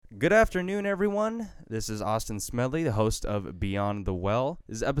Good afternoon, everyone. This is Austin Smedley, the host of Beyond the Well.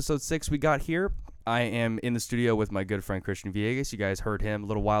 This is episode 6 we got here. I am in the studio with my good friend Christian Villegas. You guys heard him a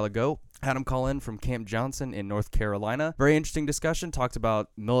little while ago. Had him call in from Camp Johnson in North Carolina. Very interesting discussion. Talked about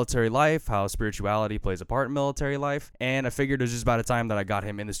military life, how spirituality plays a part in military life. And I figured it was just about a time that I got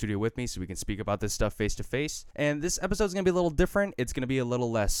him in the studio with me so we can speak about this stuff face to face. And this episode is going to be a little different. It's going to be a little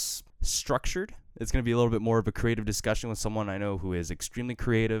less structured. It's going to be a little bit more of a creative discussion with someone I know who is extremely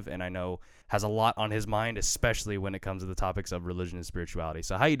creative and I know has a lot on his mind, especially when it comes to the topics of religion and spirituality.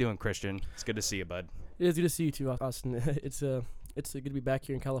 So how you doing, Christian? It's good to see you, bud. It is good to see you too, Austin. It's good to be back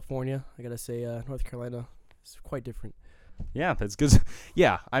here in California. I gotta say, North Carolina is quite different. Yeah, that's good.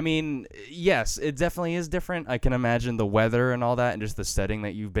 Yeah, I mean, yes, it definitely is different. I can imagine the weather and all that and just the setting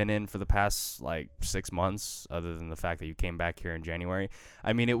that you've been in for the past, 6 months, other than the fact that you came back here in January.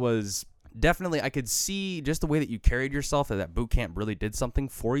 I mean, it was definitely, I could see just the way that you carried yourself, that boot camp really did something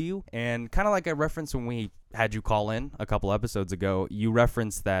for you. And kind of like I referenced when we had you call in a couple episodes ago, you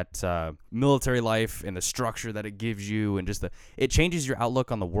referenced that military life and the structure that it gives you and just it changes your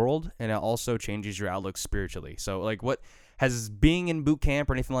outlook on the world, and it also changes your outlook spiritually. So what has being in boot camp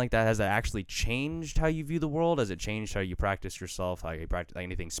or anything like that, has that actually changed how you view the world? Has it changed how you practice yourself, how you practice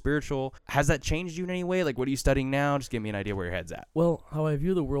anything spiritual? Has that changed you in any way? What are you studying now? Just give me an idea where your head's at. Well, how I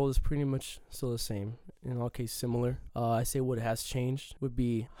view the world is pretty much still the same. In all cases, similar. I say what has changed would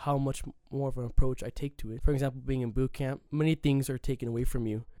be how much more of an approach I take to it. For example, being in boot camp, many things are taken away from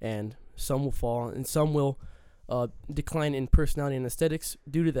you, and some will fall, and some will decline in personality and aesthetics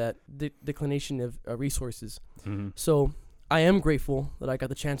due to that declination of resources. Mm-hmm. So I am grateful that I got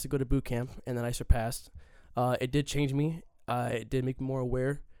the chance to go to boot camp and that I surpassed. It did change me. It did make me more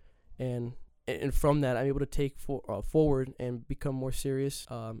aware, and from that, I'm able to take forward and become more serious,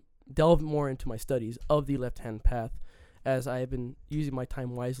 delve more into my studies of the left-hand path, as I have been using my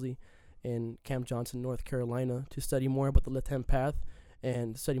time wisely in Camp Johnson, North Carolina, to study more about the left-hand path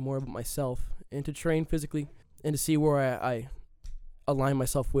and study more about myself and to train physically and to see where I align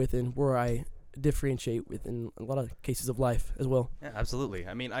myself with and where I differentiate with in a lot of cases of life as well. Yeah, absolutely.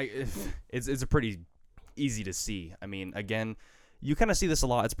 I mean, it's a pretty easy to see. I mean, again, you kind of see this a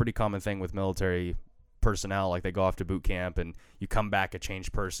lot. It's a pretty common thing with military personnel. They go off to boot camp and you come back a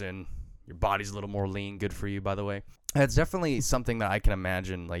changed person. Your body's a little more lean. Good for you, by the way. It's definitely something that I can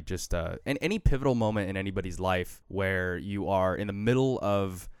imagine, in any pivotal moment in anybody's life where you are in the middle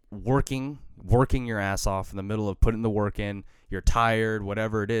of working your ass off, in the middle of putting the work in, you're tired,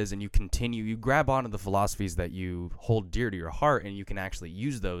 whatever it is, and you grab onto the philosophies that you hold dear to your heart, and you can actually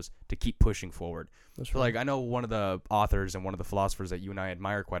use those to keep pushing forward. That's So, right. I know one of the authors and one of the philosophers that you and I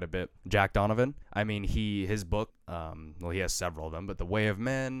admire quite a bit, Jack Donovan. I mean, his book, he has several of them, but The Way of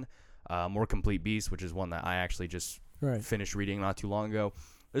Men, More Complete Beast, which is one that I actually just finished reading not too long ago.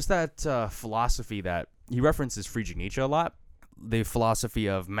 There's that philosophy that he references Friedrich Nietzsche a lot. The philosophy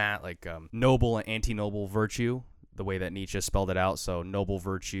of noble and anti-noble virtue, the way that Nietzsche spelled it out. So noble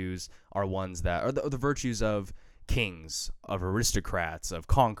virtues are ones that are the virtues of kings, of aristocrats, of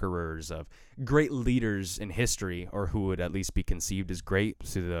conquerors, of great leaders in history, or who would at least be conceived as great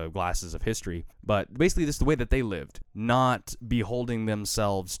through the glasses of history. But basically, this is the way that they lived, not beholding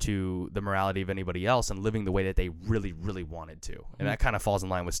themselves to the morality of anybody else and living the way that they really, really wanted to. And that kind of falls in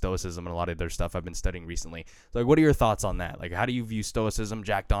line with Stoicism and a lot of their stuff I've been studying recently. So, what are your thoughts on that? How do you view Stoicism?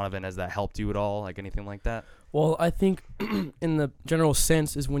 Jack Donovan, has that helped you at all? Anything like that? Well, I think in the general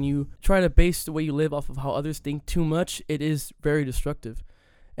sense is when you try to base the way you live off of how others think too much, it is very destructive.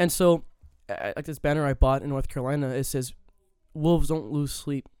 And so, like this banner I bought in North Carolina, it says, "Wolves don't lose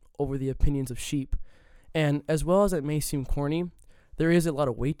sleep over the opinions of sheep." And as well as it may seem corny, there is a lot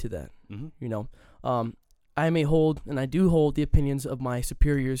of weight to that. Mm-hmm. I may hold, and I do hold, the opinions of my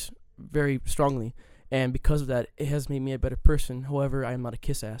superiors very strongly. And because of that, it has made me a better person. However, I am not a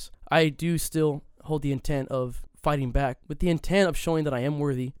kiss ass. I do still hold the intent of fighting back with the intent of showing that I am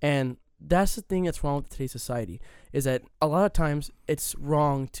worthy. And that's the thing that's wrong with today's society, is that a lot of times it's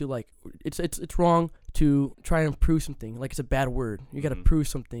wrong to it's wrong to try and prove something. It's a bad word. You got to prove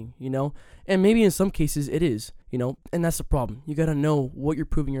something, and maybe in some cases it is, and that's the problem. You got to know what you're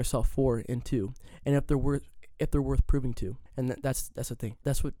proving yourself for and to, and if they're worth proving to. And that's the thing.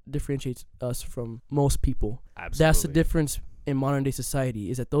 That's what differentiates us from most people. Absolutely. That's the difference in modern day society,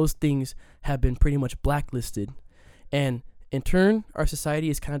 is that those things have been pretty much blacklisted, and in turn our society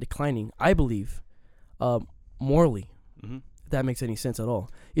is kind of declining, I believe, morally. Mm-hmm. If that makes any sense at all.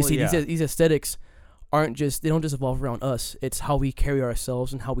 These aesthetics don't just evolve around us. It's how we carry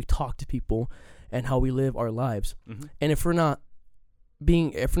ourselves and how we talk to people and how we live our lives. Mm-hmm. And if we're not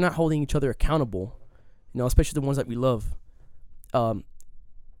holding each other accountable, especially the ones that we love,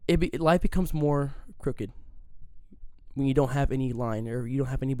 life becomes more crooked when you don't have any line or you don't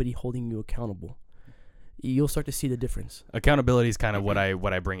have anybody holding you accountable. You'll start to see the difference. Accountability is kind of what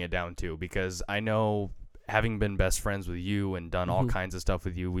I bring it down to, because I know, having been best friends with you and done all kinds of stuff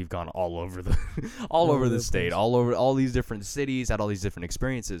with you, we've gone all over the all over the state, all over all these different cities, had all these different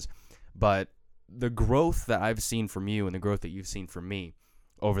experiences. But the growth that I've seen from you and the growth that you've seen from me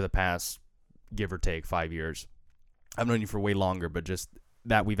over the past, give or take, 5 years, I've known you for way longer, but just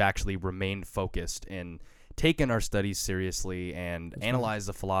that we've actually remained focused and taken our studies seriously and analyzed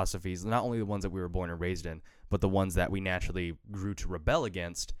the philosophies, not only the ones that we were born and raised in, but the ones that we naturally grew to rebel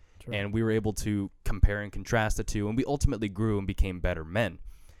against. And we were able to compare and contrast the two, and we ultimately grew and became better men.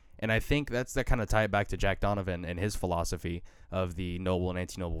 And I think that kind of tie it back to Jack Donovan and his philosophy of the noble and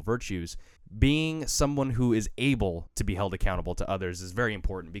anti-noble virtues. Being someone who is able to be held accountable to others is very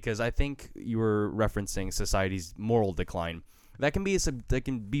important, because I think you were referencing society's moral decline. That can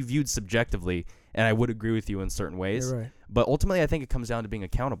be viewed subjectively, and I would agree with you in certain ways. You're right. But ultimately, I think it comes down to being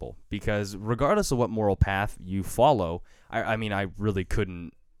accountable, because regardless of what moral path you follow, I mean, I really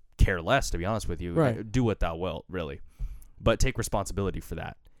couldn't care less, to be honest with you. Right. Do what thou wilt, really, but take responsibility for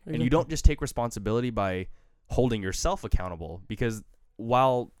that. Exactly. And you don't just take responsibility by holding yourself accountable, because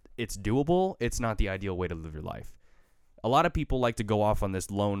while it's doable, it's not the ideal way to live your life. A lot of people like to go off on this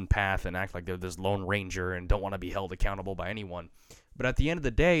lone path and act like they're this lone ranger and don't want to be held accountable by anyone. But at the end of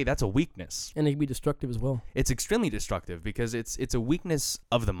the day, that's a weakness. And it can be destructive as well. It's extremely destructive, because it's a weakness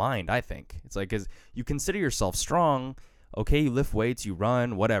of the mind, I think. It's like, as you consider yourself strong. Okay, you lift weights, you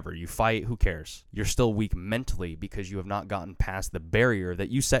run, whatever, you fight, who cares? You're still weak mentally, because you have not gotten past the barrier that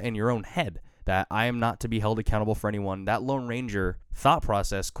you set in your own head, that I am not to be held accountable for anyone. That Lone Ranger thought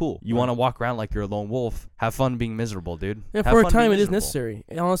process, cool. You want to walk around like you're a lone wolf, have fun being miserable, dude. Yeah, for a time it is necessary.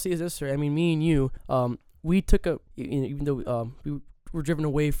 It honestly is necessary. I mean, me and you, we took even though we were driven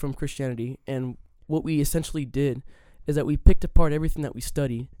away from Christianity, and what we essentially did is that we picked apart everything that we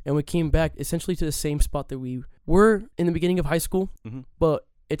studied, and we came back essentially to the same spot that we were in the beginning of high school, but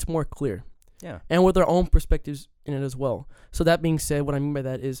it's more clear. Yeah. And with our own perspectives in it as well. So that being said, what I mean by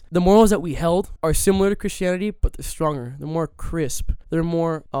that is the morals that we held are similar to Christianity, but they're stronger. They're more crisp. They're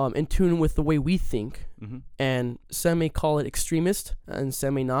more in tune with the way we think. And some may call it extremist, and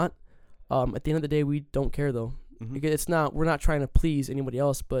some may not. At the end of the day, we don't care, though. We're not trying to please anybody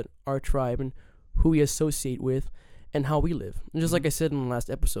else but our tribe and who we associate with and how we live. And just like I said in the last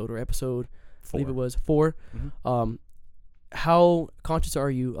episode, or episode 4. I believe it was 4, how conscious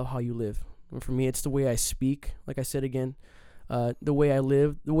are you of how you live? And for me, it's the way I speak, like I said again, the way I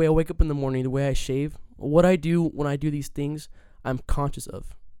live, the way I wake up in the morning, the way I shave. What I do when I do these things, I'm conscious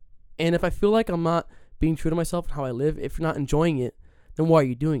of. And if I feel like I'm not being true to myself and how I live, if you're not enjoying it, then why are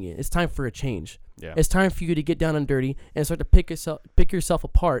you doing it? It's time for a change. Yeah. It's time for you to get down and dirty and start to pick yourself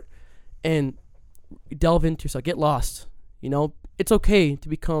apart and delve into yourself. Get lost. You know, it's okay to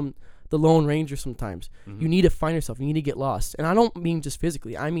become the Lone Ranger sometimes. You need to find yourself. You need to get lost. And I don't mean just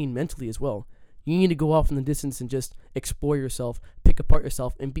physically. I mean mentally as well. You need to go off in the distance and just explore yourself, pick apart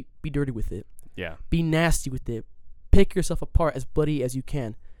yourself, and be dirty with it. Yeah. Be nasty with it. Pick yourself apart as bloody as you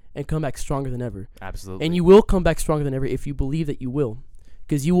can and come back stronger than ever. Absolutely. And you will come back stronger than ever if you believe that you will.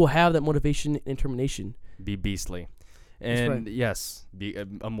 Because you will have that motivation and determination. Be beastly. And yes, be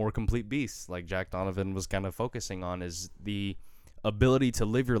a more complete beast, like Jack Donovan was kind of focusing on, is the ability to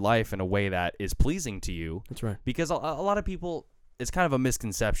live your life in a way that is pleasing to you. That's right. Because a lot of people, it's kind of a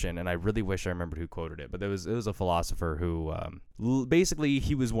misconception, and I really wish I remembered who quoted it, but it was a philosopher who basically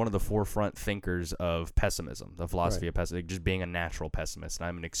he was one of the forefront thinkers of pessimism, the philosophy of pessimism, just being a natural pessimist, and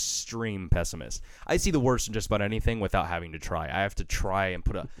I'm an extreme pessimist. I see the worst in just about anything without having to try. I have to try and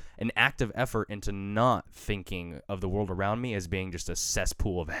put an active effort into not thinking of the world around me as being just a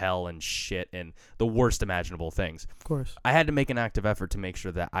cesspool of hell and shit and the worst imaginable things. Of course. I had to make an active effort to make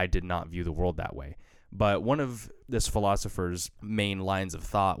sure that I did not view the world that way. But one of this philosopher's main lines of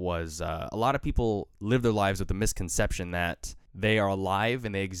thought was a lot of people live their lives with the misconception that they are alive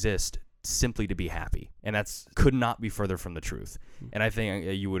and they exist simply to be happy. And that's could not be further from the truth. And I think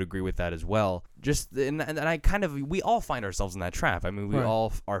you would agree with that as well. And I kind of, we all find ourselves in that trap. I mean, we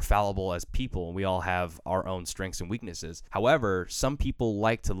all are fallible as people, and we all have our own strengths and weaknesses. However, some people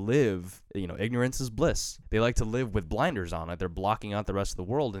like to live, ignorance is bliss. They like to live with blinders on it. They're blocking out the rest of the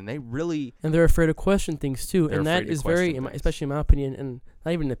world, and they're afraid to question things too. And that is especially in my opinion, and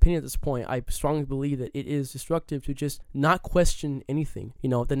not even an opinion at this point, I strongly believe that it is destructive to just not question anything.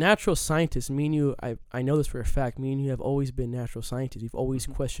 The natural scientist, me and you, I know this for a fact. Me and you have always been natural scientists. We've always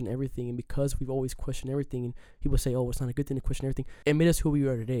Mhm. questioned everything, and because we've always questioned everything, and people say, "Oh, it's not a good thing to question everything," it made us who we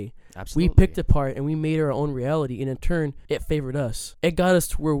are today. Absolutely. We picked apart and we made our own reality, and in turn, it favored us. It got us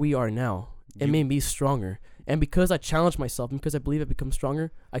to where we are now. It made me stronger. And because I challenged myself, and because I believe I've become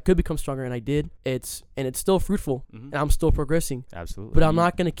stronger, I could become stronger, and I did. It's still fruitful, and I'm still progressing. Absolutely. But I'm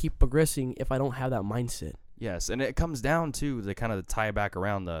not gonna keep progressing if I don't have that mindset. Yes, and it comes down to the kind of tie back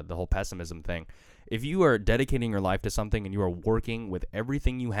around the whole pessimism thing. If you are dedicating your life to something and you are working with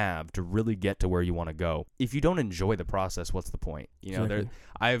everything you have to really get to where you want to go, if you don't enjoy the process, what's the point? You know, Exactly.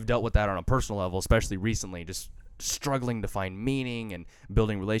 I've dealt with that on a personal level, especially recently, just struggling to find meaning and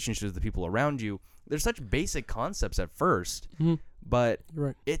building relationships with the people around you. There's such basic concepts at first, but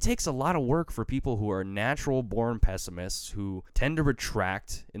Right. it takes a lot of work for people who are natural born pessimists, who tend to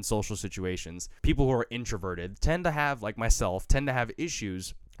retract in social situations. People who are introverted tend to have, like myself, tend to have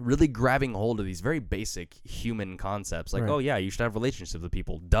issues really grabbing hold of these very basic human concepts. Like, Right. oh yeah, you should have relationships with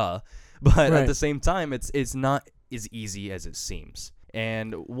people, duh. But at Right. the same time, it's not as easy as it seems.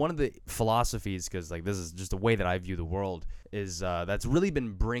 And one of the philosophies, because like this is just the way that I view the world, is that's really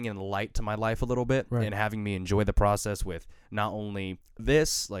been bringing light to my life a little bit, Right. and having me enjoy the process with not only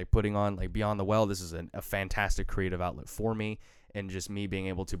this, like putting on like Beyond the Well. This is a fantastic creative outlet for me, and just me being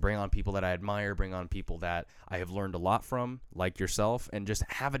able to bring on people that I admire, bring on people that I have learned a lot from, like yourself, and just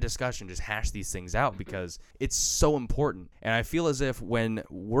have a discussion, just hash these things out, because it's so important. And I feel as if when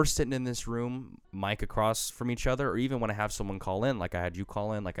we're sitting in this room, mic across from each other, or even when I have someone call in, like I had you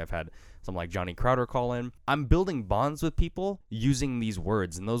call in, like I've had someone like Johnny Crowder call in, I'm building bonds with people using these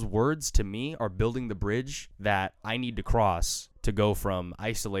words. And those words to me are building the bridge that I need to cross to go from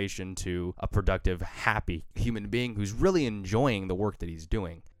isolation to a productive, happy human being who's really enjoying the work that he's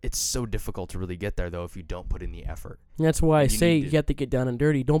doing. It's so difficult to really get there, though, if you don't put in the effort. And that's why I You say need you to have to get down and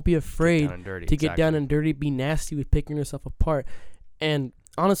dirty. Don't be afraid down and dirty, to get down exactly. and dirty. Be nasty with picking yourself apart. And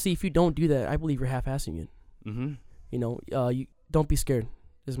honestly, if you don't do that, I believe you're half-assing it. Mm-hmm. You know, you don't be scared.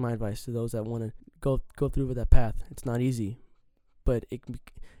 Is my advice to those that want to go through with that path. It's not easy, but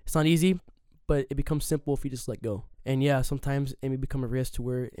it's not easy, but it becomes simple if you just let go. And yeah, sometimes it may become a risk to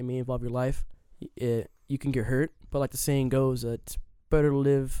where it may involve your life. You can get hurt, but like the saying goes, it's better to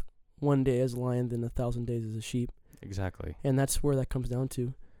live one day as a lion than 1,000 days as a sheep. Exactly. And that's where that comes down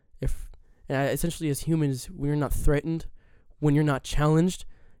to. Essentially, as humans, when you're not threatened, when you're not challenged,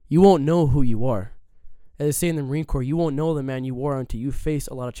 you won't know who you are. As they say in the Marine Corps, you won't know the man you are until you face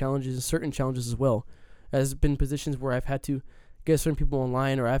a lot of challenges, and certain challenges as well. There's been positions where I've had to get certain people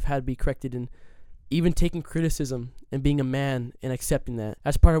online, or I've had to be corrected, and even taking criticism and being a man and accepting that.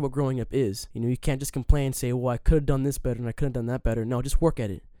 That's part of what growing up is. You know, you can't just complain and say, well, I could have done this better and I could have done that better. No, just work at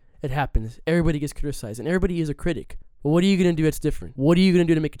it. It happens. Everybody gets criticized, and everybody is a critic. But what are you going to do that's different? What are you going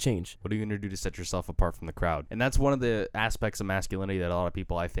to do to make a change? What are you going to do to set yourself apart from the crowd? And that's one of the aspects of masculinity that a lot of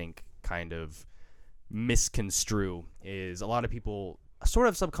people, I think, kind of misconstrue, is a lot of people sort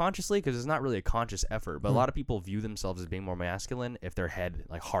of subconsciously, because it's not really a conscious effort, but a lot of people view themselves as being more masculine if they're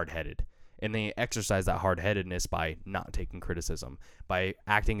hard-headed. And they exercise that hard-headedness by not taking criticism, by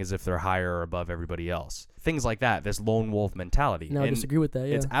acting as if they're higher or above everybody else. Things like that, this lone wolf mentality. No, I disagree with that,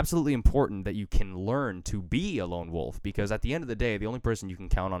 yeah. It's absolutely important that you can learn to be a lone wolf, because at the end of the day, the only person you can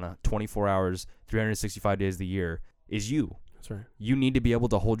count on 24 hours, 365 days of the year is you. That's right. You need to be able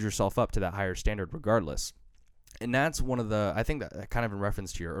to hold yourself up to that higher standard regardless. And that's one of the, I think that kind of in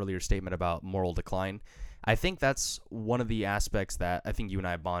reference to your earlier statement about moral decline, I think that's one of the aspects that I think you and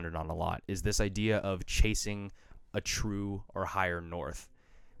I bonded on a lot, is this idea of chasing a true or higher north.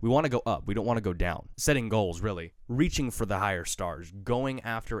 We want to go up. We don't want to go down. Setting goals, really. Reaching for the higher stars. Going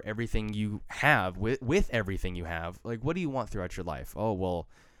after everything you have with everything you have. Like, what do you want throughout your life? Oh, well,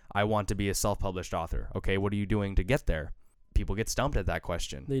 I want to be a self-published author. Okay, what are you doing to get there? People get stumped at that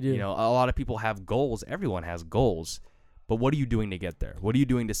question. They do. You know, a lot of people have goals. Everyone has goals. But what are you doing to get there? What are you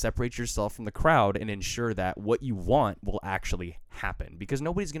doing to separate yourself from the crowd and ensure that what you want will actually happen? Because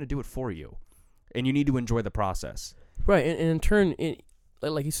nobody's going to do it for you. And you need to enjoy the process. Right, and in turn,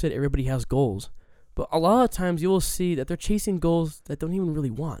 like you said, everybody has goals. But a lot of times you will see that they're chasing goals that don't even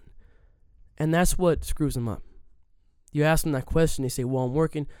really want. And that's what screws them up. You ask them that question, they say, well, I'm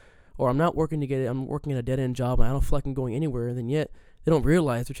working, or I'm not working to get it, I'm working at a dead-end job, and I don't feel like I'm going anywhere, and then yet they don't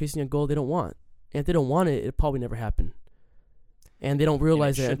realize they're chasing a goal they don't want. And if they don't want it, it'll probably never happen. And they don't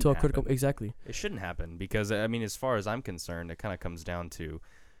realize that until a critical... Exactly. It shouldn't happen because, I mean, as far as I'm concerned, it kind of comes down to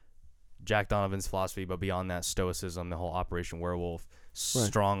Jack Donovan's philosophy, but beyond that, stoicism, the whole Operation Werewolf,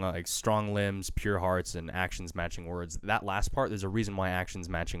 Right. strong limbs, pure hearts, and actions matching words. That last part, there's a reason why actions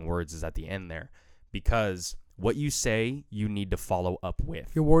matching words is at the end there, because What you say, you need to follow up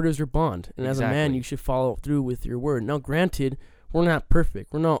with. Your word is your bond. And as a man, you should follow through with your word. Now, granted, we're not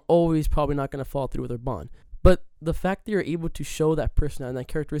perfect. We're not always probably not going to follow through with our bond. But the fact that you're able to show that person and that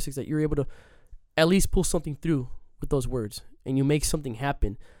characteristics, that you're able to at least pull something through with those words and you make something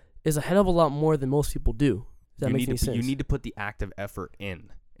happen, is a hell of a lot more than most people do. Does that make any sense? You need to put the active effort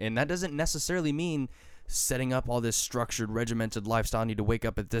in. And that doesn't necessarily mean setting up all this structured, regimented lifestyle. I need to wake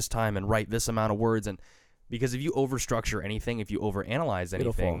up at this time and write this amount of words. And because if you overstructure anything, if you overanalyze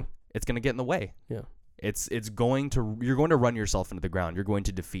anything, it's going to get in the way. Yeah. You're going to run yourself into the ground. You're going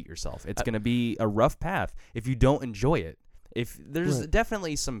to defeat yourself. It's going to be a rough path if you don't enjoy it. If there's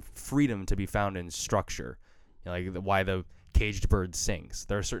definitely some freedom to be found in structure, like why the caged bird sings.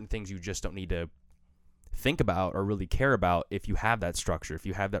 There are certain things you just don't need to think about or really care about if you have that structure, if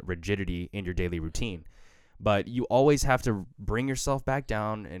you have that rigidity in your daily routine. But you always have to bring yourself back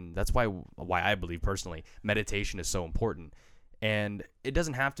down, and that's why I believe personally meditation is so important. And it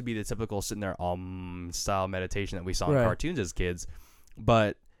doesn't have to be the typical sitting there style meditation that we saw in cartoons as kids,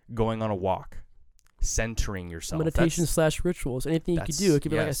 but going on a walk, centering yourself. Meditation / rituals, anything you could do. It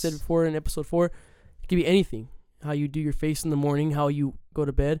could be like I said before in episode 4, it could be anything. How you do your face in the morning, how you go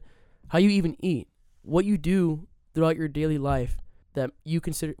to bed, how you even eat. What you do throughout your daily life that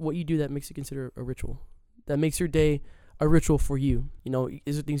makes you consider a ritual. That makes your day a ritual for you.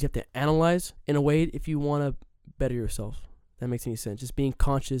 Is there things you have to analyze in a way if you want to better yourself? That makes any sense. Just being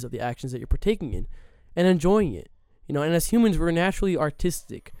conscious of the actions that you're partaking in and enjoying it. And as humans, we're naturally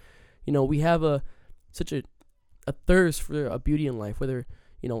artistic. We have such a thirst for a beauty in life, whether,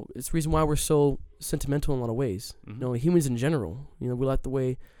 it's the reason why we're so sentimental in a lot of ways. Mm-hmm. Humans in general, we like the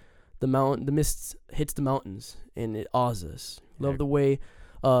way the mist hits the mountains and it awes us. Love the way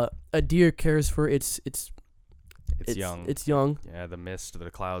a deer cares for its young. It's young. Yeah, the mist,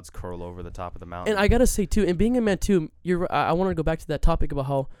 the clouds curl over the top of the mountain. And I gotta say too, and being a man too, I want to go back to that topic about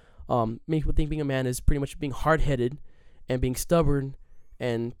how many people think being a man is pretty much being hard-headed and being stubborn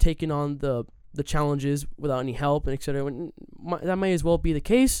and taking on the challenges without any help and etc. That might as well be the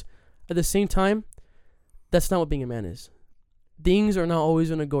case. At the same time, that's not what being a man is. Things are not always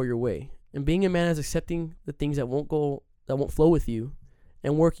going to go your way. And being a man is accepting the things that won't flow with you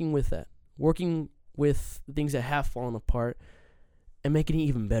and working with that. Working with the things that have fallen apart and making it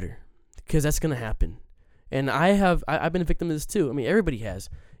even better. Because that's going to happen. And I've been a victim of this too. I mean, everybody has.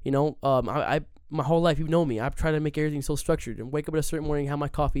 My whole life, you've known me. I've tried to make everything so structured and wake up at a certain morning, have my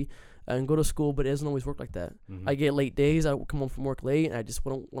coffee, and go to school, but it doesn't always work like that. Mm-hmm. I get late days. I come home from work late, and I just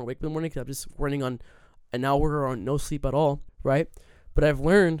don't want to wake up in the morning because I'm just running on an hour or on no sleep at all, right? But I've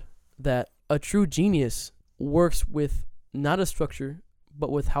learned that a true genius works with not a structure,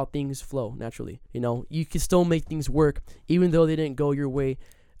 but with how things flow naturally. You can still make things work, even though they didn't go your way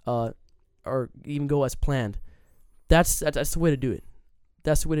or even go as planned. That's the way to do it.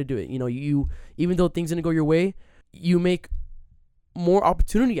 That's the way to do it. You even though things didn't go your way, you make more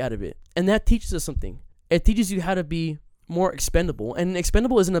opportunity out of it. And that teaches us something. It teaches you how to be more expendable. And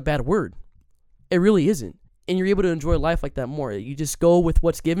expendable isn't a bad word. It really isn't. And you're able to enjoy life like that more. You just go with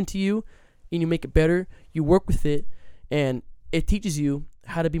what's given to you and you make it better. You work with it. And it teaches you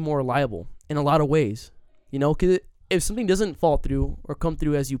how to be more reliable in a lot of ways. Because if something doesn't fall through or come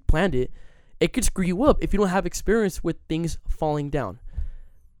through as you planned it, it could screw you up if you don't have experience with things falling down.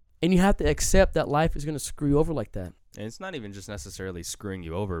 And you have to accept that life is going to screw you over like that. And it's not even just necessarily screwing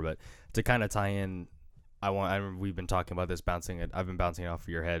you over, but to kind of tie in, we've been talking about this I've been bouncing it off of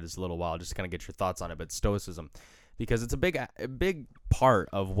your head this a little while, just to kind of get your thoughts on it. But stoicism, because it's a big part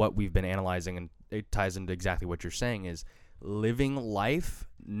of what we've been analyzing, and it ties into exactly what you're saying, is living life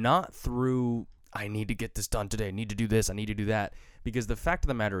not through, I need to get this done today, I need to do this, I need to do that. Because the fact of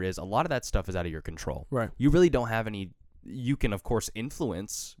the matter is, a lot of that stuff is out of your control. Right. You really don't have any. You can, of course,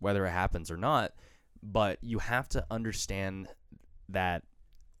 influence whether it happens or not, but you have to understand that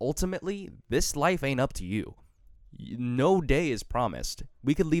ultimately this life ain't up to you. No day is promised.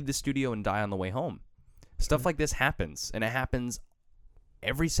 We could leave the studio and die on the way home. Stuff like this happens, and it happens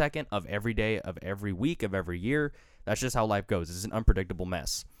every second of every day of every week of every year. That's just how life goes. It's an unpredictable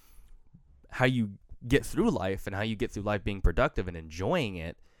mess. How you get through life and how you get through life being productive and enjoying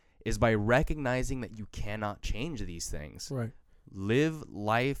it is by recognizing that you cannot change these things. Right. Live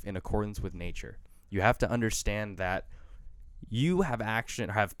life in accordance with nature. You have to understand that you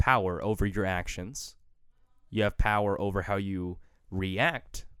have power over your actions. You have power over how you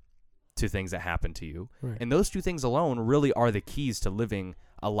react to things that happen to you. Right. And those two things alone really are the keys to living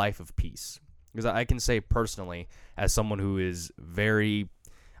a life of peace. Because I can say personally, as someone who is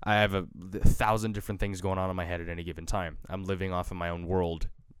I have 1,000 different things going on in my head at any given time. I'm living off of my own world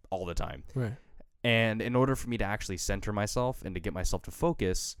all the time. Right. And in order for me to actually center myself and to get myself to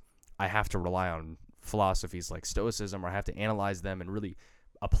focus, I have to rely on philosophies like Stoicism, or I have to analyze them and really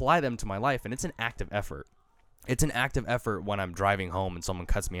apply them to my life. And it's an active effort. It's an active effort when I'm driving home and someone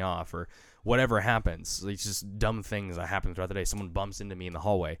cuts me off, or whatever happens. It's just dumb things that happen throughout the day. Someone bumps into me in the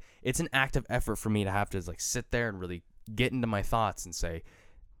hallway. It's an active effort for me to have to like sit there and really get into my thoughts and say,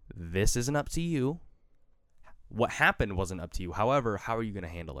 this isn't up to you. What happened wasn't up to you. However, how are you going to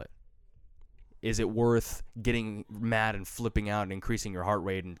handle it? Is it worth getting mad and flipping out and increasing your heart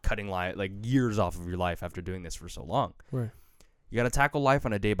rate and cutting like years off of your life after doing this for so long? Right. You got to tackle life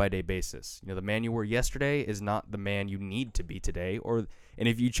on a day-by-day basis. You know, the man you were yesterday is not the man you need to be today. And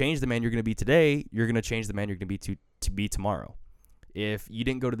if you change the man you're going to be today, you're going to change the man you're going to be tomorrow. If you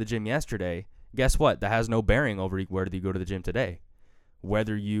didn't go to the gym yesterday, guess what? That has no bearing over whether you go to the gym today.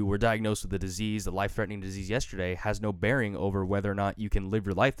 Whether you were diagnosed with a disease, a life-threatening disease yesterday, has no bearing over whether or not you can live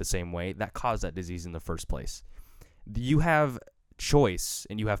your life the same way that caused that disease in the first place. You have choice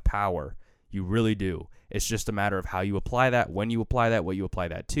and you have power. You really do. It's just a matter of how you apply that, when you apply that, what you apply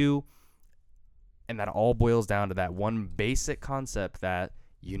that to. And that all boils down to that one basic concept that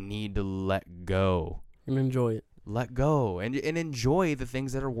you need to let go. And enjoy it. Let go and enjoy the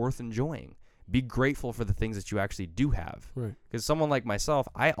things that are worth enjoying. Be grateful for the things that you actually do have. Right. Because someone like myself,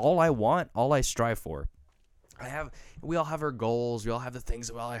 all I strive for. We all have our goals. We all have the things.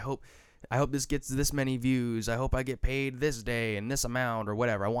 Well, I hope this gets this many views. I hope I get paid this day and this amount or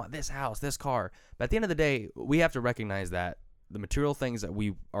whatever. I want this house, this car. But at the end of the day, we have to recognize that the material things that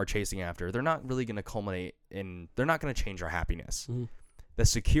we are chasing after, they're not really going to culminate in, they're not going to change our happiness. Mm-hmm. The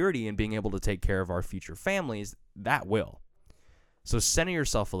security in being able to take care of our future families, that will. So center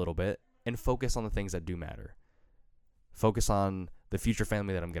yourself a little bit and focus on the things that do matter. Focus on the future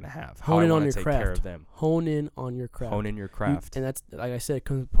family that I'm going to have. How I want to take care of them. Hone in on your craft. Hone in your craft. And that's, like I said,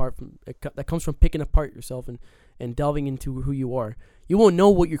 that comes from picking apart yourself and delving into who you are. You won't know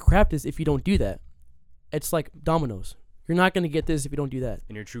what your craft is if you don't do that. It's like dominoes. You're not going to get this if you don't do that.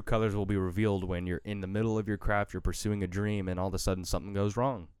 And your true colors will be revealed when you're in the middle of your craft, you're pursuing a dream, and all of a sudden something goes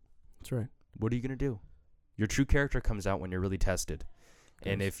wrong. That's right. What are you going to do? Your true character comes out when you're really tested.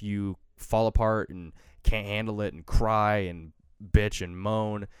 Yes. And if you fall apart and can't handle it and cry and bitch and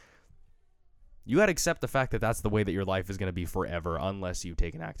moan, you got to accept the fact that that's the way that your life is going to be forever unless you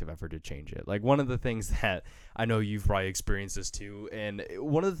take an active effort to change it. Like one of the things that I know you've probably experienced this too, and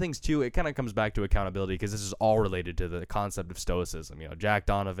one of the things too, it kind of comes back to accountability because this is all related to the concept of stoicism, you know, Jack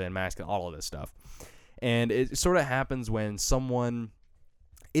Donovan, masculine, all of this stuff. And it sort of happens when someone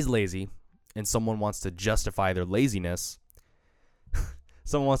is lazy and someone wants to justify their laziness.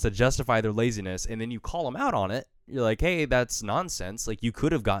 Someone wants to justify their laziness, and then you call them out on it. You're like, hey, that's nonsense. Like, you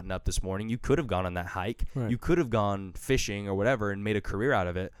could have gotten up this morning. You could have gone on that hike. Right. You could have gone fishing or whatever and made a career out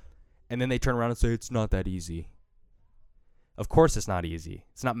of it. And then they turn around and say, it's not that easy. Of course it's not easy.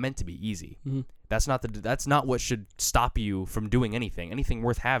 It's not meant to be easy. Mm-hmm. That's not what should stop you from doing anything. Anything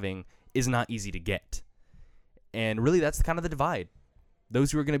worth having is not easy to get. And really, that's kind of the divide.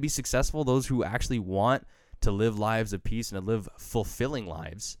 Those who are going to be successful, those who actually want to live lives of peace and to live fulfilling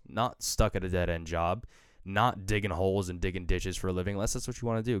lives, not stuck at a dead-end job, not digging holes and digging ditches for a living. Unless that's what you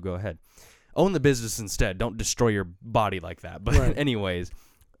want to do, go ahead. Own the business instead. Don't destroy your body like that. But right. Anyways,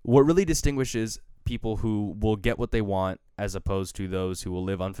 what really distinguishes people who will get what they want as opposed to those who will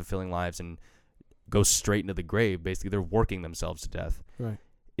live unfulfilling lives and go straight into the grave, basically they're working themselves to death, right,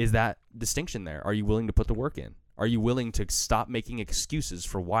 is that distinction there. Are you willing to put the work in? Are you willing to stop making excuses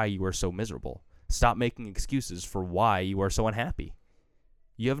for why you are so miserable? Stop making excuses for why you are so unhappy.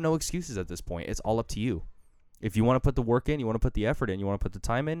 You have no excuses at this point. It's all up to you. If you want to put the work in, you want to put the effort in, you want to put the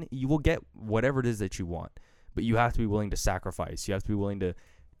time in, you will get whatever it is that you want. But you have to be willing to sacrifice. You have to be willing to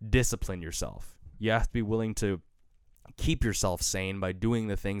discipline yourself. You have to be willing to keep yourself sane by doing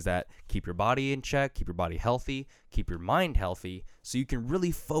the things that keep your body in check, keep your body healthy, keep your mind healthy, so you can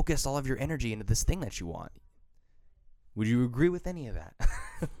really focus all of your energy into this thing that you want. Would you agree with any of that?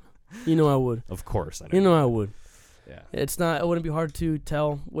 You know I would. Of course I know. You know I would. Yeah. It wouldn't be hard to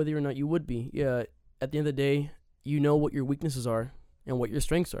tell whether or not you would be. Yeah. At the end of the day, you know what your weaknesses are and what your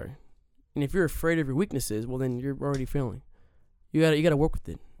strengths are. And if you're afraid of your weaknesses, well then you're already failing. You gotta work with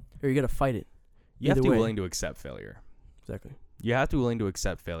it. Or you gotta fight it. You have to be willing to accept failure. Exactly. You have to be willing to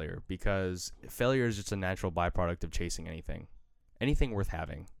accept failure because failure is just a natural byproduct of chasing anything worth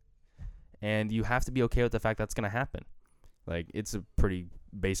having. And you have to be okay with the fact that's gonna happen. Like, it's a pretty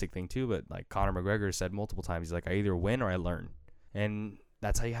basic thing too, but like Conor McGregor said multiple times, he's like, I either win or I learn. And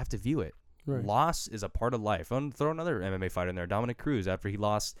that's how you have to view it. Right. Loss is a part of life. I'm throw another MMA fighter in there, Dominic Cruz, after he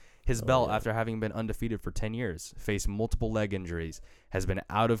lost his belt after having been undefeated for 10 years, faced multiple leg injuries, has been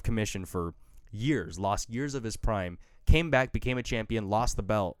out of commission for lost years of his prime, came back, became a champion, lost the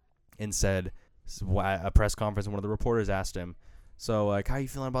belt, and said, a press conference, and one of the reporters asked him, so, like, how are you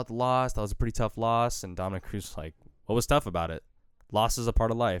feeling about the loss? That was a pretty tough loss. And Dominic Cruz was like, what was tough about it? Loss is a part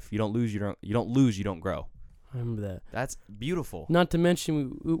of life. You don't lose, you don't grow. I remember that. That's beautiful. Not to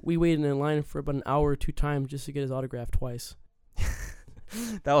mention, we waited in line for about an hour or 2 times just to get his autograph twice.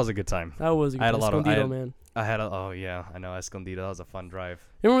 That was a good time. That was a good time. Man. Oh yeah, I know, Escondido. That was a fun drive.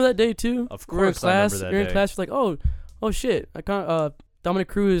 You remember that day too? Of course, I remember that day. You're in class, you're like, oh shit, I can't. Dominic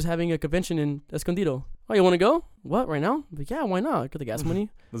Cruz is having a convention in Escondido. Oh, you want to go? What, right now? I'm like, yeah, why not? Got the gas money.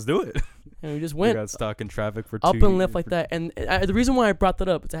 Let's do it. And we just went. We got stuck in traffic for up and left like that. And the reason why I brought that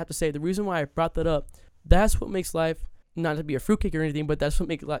up, the reason why I brought that up, that's what makes life, not to be a fruitcake or anything, but that's what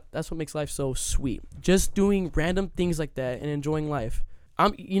makes life so sweet. Just doing random things like that and enjoying life.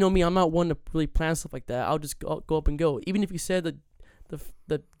 I'm not one to really plan stuff like that. I'll just go up and go. Even if you said that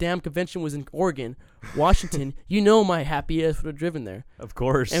the damn convention was in Oregon, Washington, my happy ass would have driven there. Of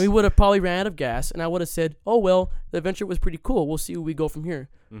course. And we would have probably ran out of gas, and I would have said, oh, well, the adventure was pretty cool. We'll see where we go from here.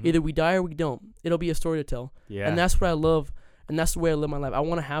 Mm-hmm. Either we die or we don't. It'll be a story to tell. Yeah. And that's what I love, and that's the way I live my life. I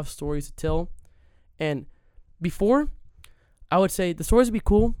want to have stories to tell. And before, I would say the stories would be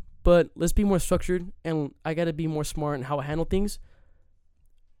cool, but let's be more structured, and I got to be more smart in how I handle things.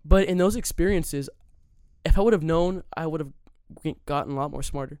 But in those experiences, if I would have known, I would have gotten a lot more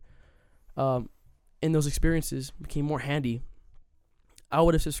smarter. In those experiences, became more handy. I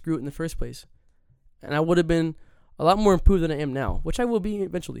would have said screw it in the first place, and I would have been a lot more improved than I am now, which I will be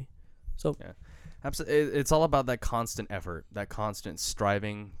eventually. So, yeah, absolutely. It's all about that constant effort, that constant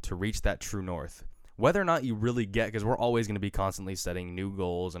striving to reach that true north. Whether or not you really get, because we're always going to be constantly setting new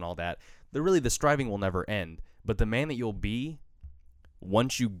goals and all that. The striving will never end. But the man that you'll be,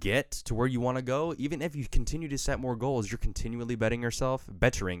 once you get to where you want to go, even if you continue to set more goals, you're continually bettering yourself,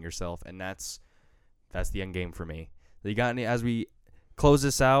 and that's the end game for me. You got any, as we close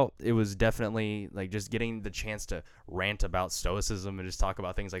this out, it was definitely like just getting the chance to rant about stoicism and just talk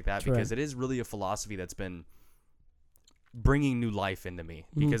about things like that. That's because right. It is really a philosophy that's been bringing new life into me.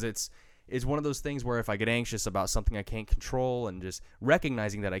 Mm-hmm. Because it's one of those things where if I get anxious about something I can't control, and just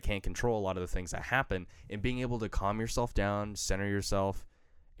recognizing that I can't control a lot of the things that happen, and being able to calm yourself down, center yourself,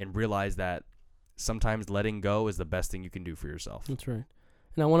 and realize that sometimes letting go is the best thing you can do for yourself. That's right.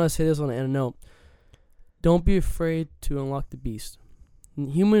 And I want to say this on the end note. Don't be afraid to unlock the beast.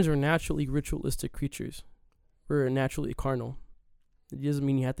 Humans are naturally ritualistic creatures. We're naturally carnal. It doesn't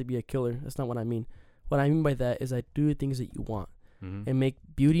mean you have to be a killer. That's not what I mean. What I mean by that is I do the things that you want, mm-hmm. and make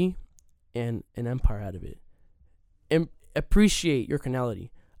beauty and an empire out of it. And appreciate your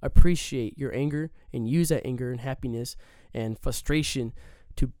carnality. Appreciate your anger, and use that anger and happiness and frustration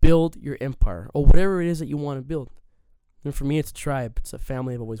to build your empire or whatever it is that you want to build. And for me, it's a tribe. It's a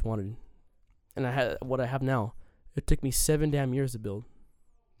family I've always wanted. And I had what I have now. It took me 7 damn years to build.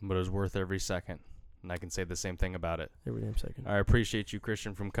 But it was worth every second. And I can say the same thing about it. Every damn second. I appreciate you,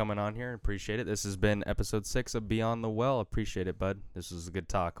 Christian, from coming on here. Appreciate it. This has been episode 6 of Beyond the Well. Appreciate it, bud. This was a good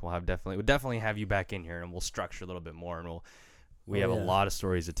talk. We'll definitely have you back in here, and we'll structure a little bit more, and we have a lot of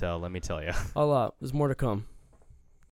stories to tell. Let me tell you. A lot. There's more to come.